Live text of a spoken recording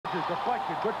Ledger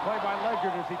deflected. Good play by Ledger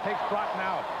as he takes Broughton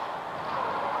out.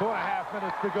 2.5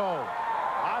 minutes to go.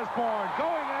 Osbourne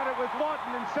going at it with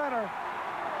Lawton in center.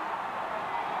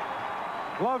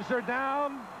 Gloves are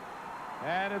down,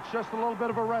 and it's just a little bit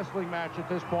of a wrestling match at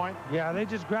this point. Yeah, they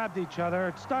just grabbed each other.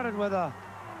 It started with a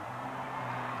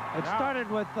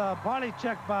body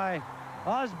check by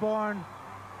Osbourne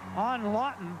on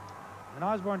Lawton, and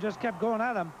Osbourne just kept going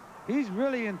at him. He's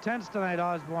really intense tonight,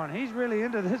 Osbourne. He's really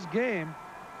into this game.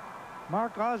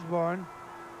 Mark Osbourne.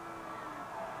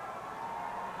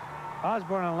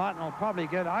 Osbourne and Lawton will probably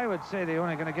get, I would say they're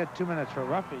only going to get 2 minutes for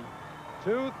roughing.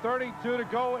 2:32 to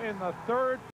go in the third